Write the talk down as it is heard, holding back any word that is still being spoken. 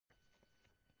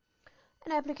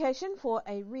An application for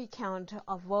a recount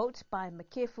of votes by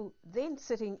Makefu, then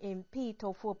sitting MP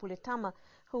Tofua Puletama,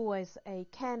 who was a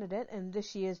candidate in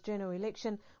this year's general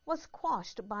election, was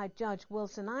quashed by Judge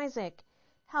Wilson Isaac.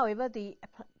 However, the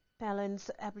appellant's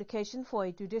application for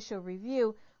a judicial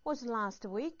review was last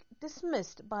week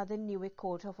dismissed by the Niue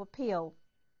Court of Appeal.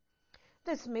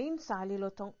 This means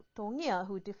Salilo Tongia,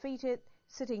 who defeated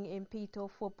sitting MP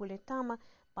Tofua Puletama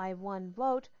by one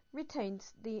vote,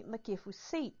 retains the Makefu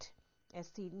seat, as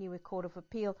the Niue Court of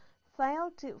Appeal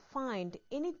failed to find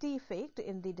any defect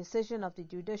in the decision of the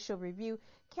judicial review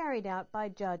carried out by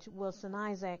Judge Wilson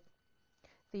Isaac.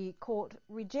 The court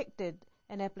rejected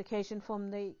an application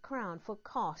from the Crown for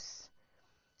costs.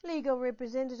 Legal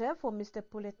representative for Mr.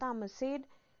 Puletama said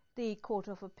the Court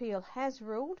of Appeal has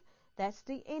ruled that's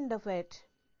the end of it.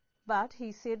 But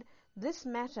he said this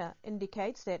matter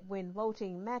indicates that when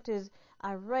voting matters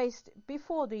are raised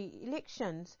before the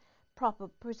elections, proper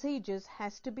procedures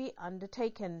has to be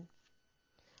undertaken.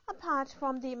 Apart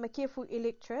from the Makefu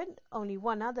electorate, only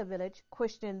one other village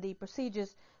questioned the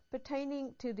procedures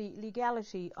pertaining to the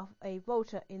legality of a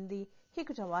voter in the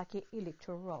Hikutawake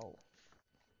electoral roll.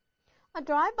 A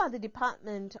drive by the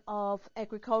Department of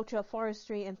Agriculture,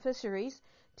 Forestry and Fisheries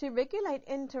to regulate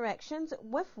interactions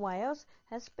with whales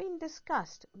has been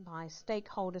discussed by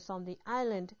stakeholders on the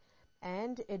island,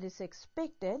 and it is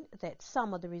expected that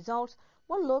some of the results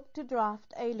will look to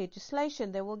draft a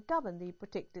legislation that will govern the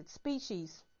protected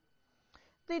species.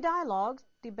 The dialogue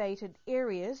debated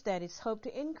areas that is hoped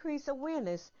to increase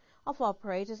awareness of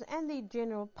operators and the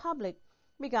general public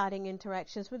regarding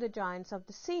interactions with the giants of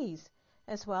the seas,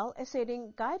 as well as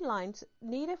setting guidelines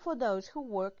needed for those who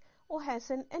work or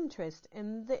has an interest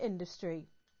in the industry.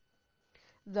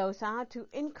 Those are to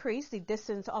increase the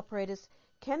distance operators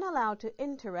can allow to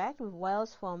interact with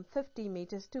whales from 50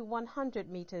 meters to 100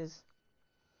 meters.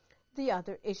 The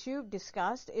other issue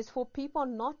discussed is for people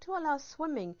not to allow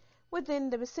swimming within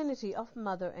the vicinity of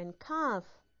mother and calf,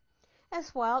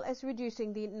 as well as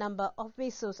reducing the number of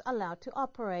vessels allowed to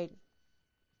operate.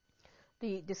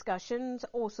 The discussions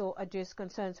also addressed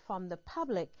concerns from the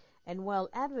public and whale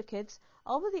advocates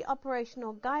over the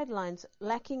operational guidelines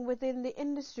lacking within the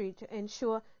industry to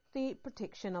ensure the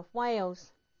protection of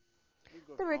whales.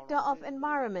 Director of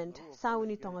Environment,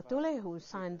 Sauni Tongatule, who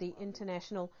signed the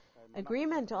international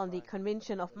agreement on the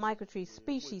Convention of Migratory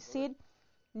Species, said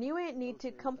Niue need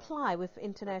to comply with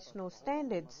international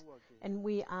standards, and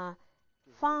we are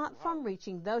far from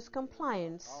reaching those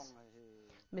compliance.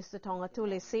 Mr.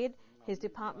 Tongatule said his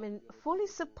department fully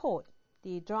support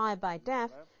the drive by DAF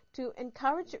to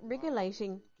encourage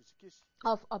regulating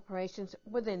of operations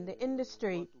within the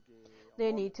industry.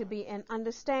 There need to be an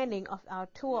understanding of our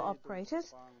tour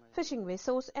operators, fishing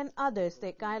vessels and others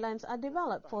that guidelines are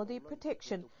developed for the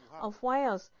protection of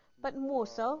whales, but more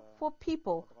so for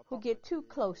people who get too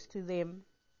close to them.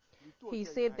 He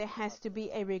said there has to be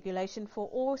a regulation for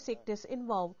all sectors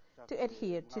involved to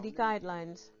adhere to the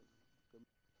guidelines.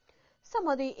 Some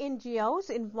of the NGOs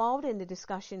involved in the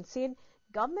discussion said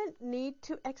government need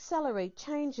to accelerate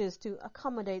changes to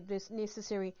accommodate this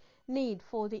necessary need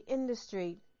for the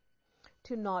industry.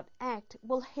 To not act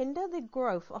will hinder the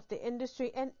growth of the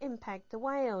industry and impact the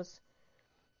whales.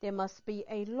 There must be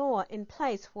a law in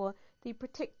place for the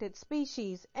protected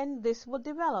species, and this will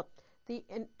develop the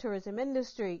tourism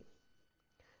industry.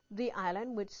 The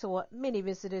island, which saw many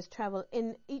visitors travel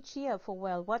in each year for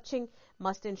whale watching,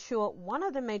 must ensure one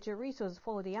of the major resources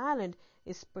for the island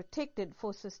is protected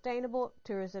for sustainable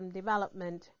tourism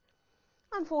development.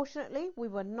 Unfortunately, we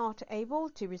were not able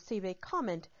to receive a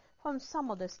comment from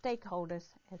some of the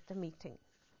stakeholders at the meeting.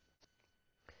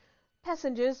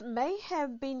 Passengers may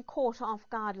have been caught off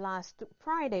guard last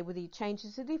Friday with the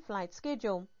changes to the flight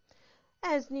schedule.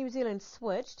 As New Zealand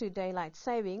switched to daylight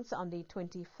savings on the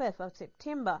 25th of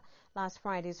September, last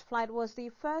Friday's flight was the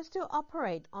first to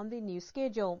operate on the new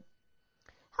schedule.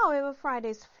 However,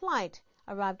 Friday's flight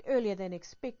arrived earlier than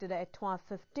expected at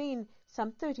 12:15,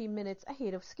 some 30 minutes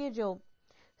ahead of schedule.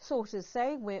 Sources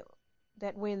say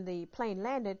that when the plane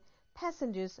landed,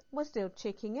 passengers were still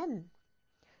checking in.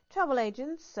 Travel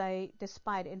agents say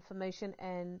despite information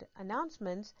and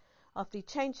announcements of the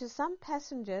changes, some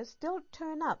passengers still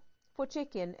turn up for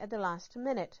check-in at the last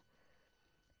minute.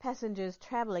 Passengers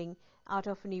travelling out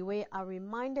of Niue are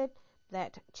reminded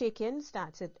that check-in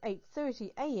starts at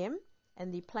 8:30 a.m.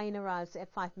 and the plane arrives at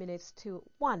 5 minutes to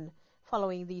 1.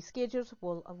 Following these schedules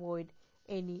will avoid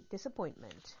any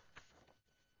disappointment.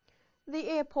 The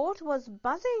airport was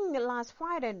buzzing last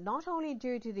Friday not only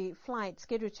due to the flight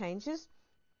schedule changes,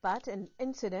 but an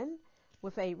incident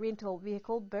with a rental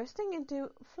vehicle bursting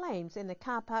into flames in the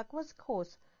car park was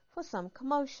cause for some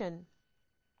commotion.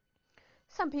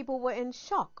 Some people were in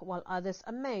shock, while others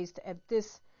amazed at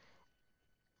this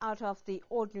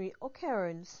out-of-the-ordinary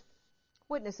occurrence.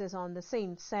 Witnesses on the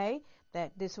scene say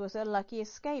that this was a lucky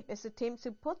escape as attempts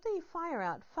to put the fire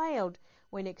out failed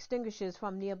when extinguishers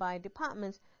from nearby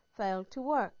departments failed to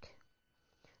work.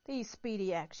 The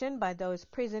speedy action by those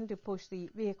present to push the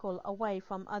vehicle away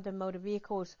from other motor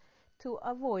vehicles to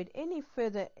avoid any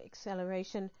further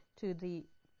acceleration to the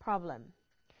problem.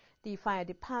 The fire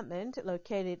department,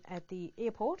 located at the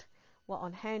airport, were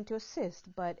on hand to assist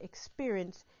but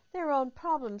experienced their own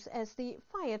problems as the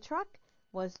fire truck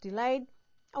was delayed,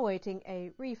 awaiting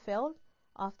a refill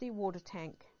of the water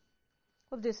tank.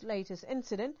 With this latest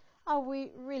incident, are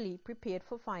we really prepared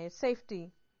for fire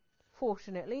safety?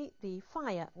 Fortunately, the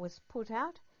fire was put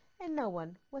out and no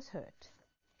one was hurt.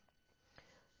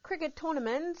 Cricket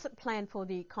tournaments planned for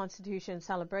the Constitution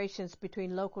celebrations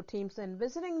between local teams and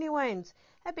visiting Niueans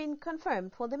have been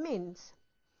confirmed for the men's.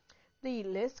 The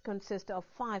list consists of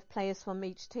 5 players from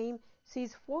each team,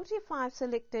 sees 45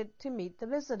 selected to meet the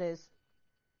visitors.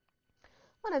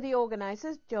 One of the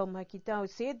organisers, Joe Makitao,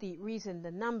 said the reason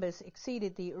the numbers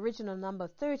exceeded the original number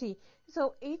of 30 is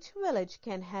so each village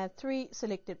can have 3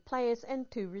 selected players and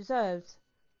 2 reserves.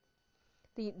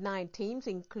 The 9 teams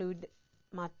include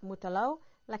Mutalau,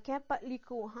 Lakepa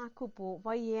Liku Hakupu,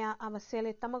 Vaia,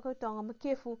 Avasele, Tamakotonga,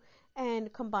 Makefu,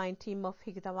 and combined team of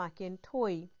Hikitawaki and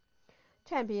Toi.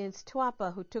 Champions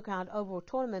Tuapa, who took out overall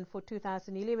tournament for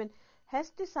 2011,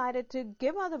 has decided to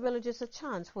give other villages a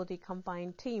chance for the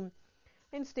combined team,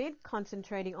 instead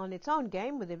concentrating on its own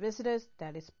game with the visitors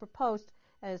that is proposed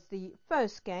as the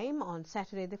first game on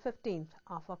Saturday the 15th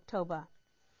of October.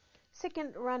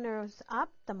 Second runners-up,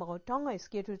 Tamakotonga, is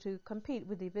scheduled to compete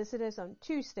with the visitors on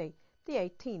Tuesday, the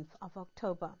 18th of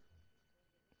October.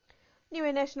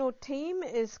 Niue national team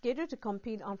is scheduled to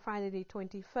compete on Friday the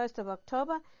 21st of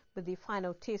October, with the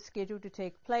final test scheduled to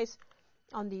take place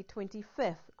on the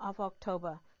 25th of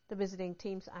October. The visiting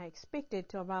teams are expected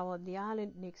to arrive on the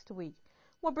island next week.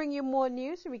 We'll bring you more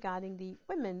news regarding the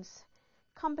women's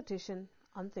competition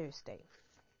on Thursday.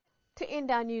 To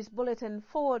end our news bulletin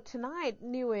for tonight,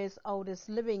 Niue's oldest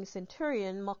living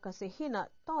centurion, Mokasehina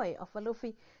Toi of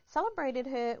Alufi, celebrated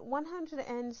her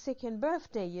 102nd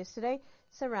birthday yesterday,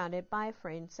 surrounded by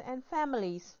friends and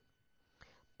families.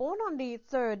 Born on the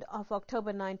 3rd of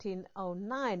October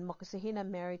 1909, Mokasehina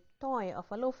married Toi of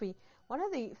Alufi, one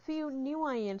of the few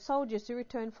Niuean soldiers to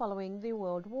return following the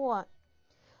World War.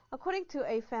 According to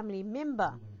a family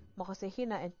member,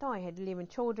 Mokasehina and Toi had 11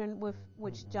 children, with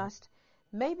which just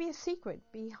may be a secret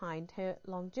behind her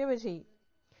longevity.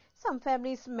 Some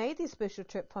families made the special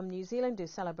trip from New Zealand to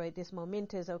celebrate this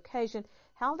momentous occasion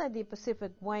held at the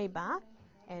Pacific Way Bar,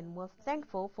 and were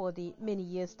thankful for the many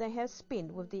years they have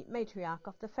spent with the matriarch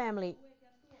of the family.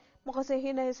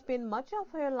 Mokasehina has spent much of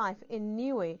her life in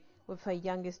Niue with her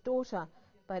youngest daughter,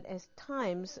 but at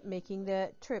times making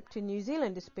the trip to New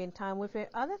Zealand to spend time with her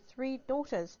other 3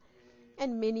 daughters,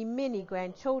 and many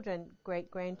grandchildren,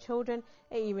 great-grandchildren,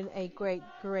 and even a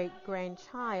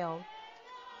great-great-grandchild.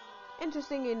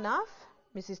 Interesting enough,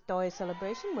 Mrs. Toi's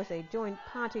celebration was a joint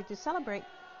party to celebrate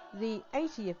the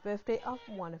 80th birthday of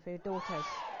one of her daughters.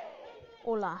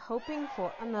 All are hoping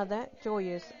for another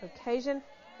joyous occasion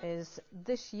as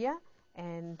this year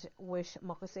and wish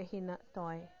Mokasehina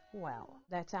Toi well.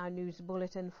 That's our news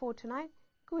bulletin for tonight.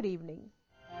 Good evening.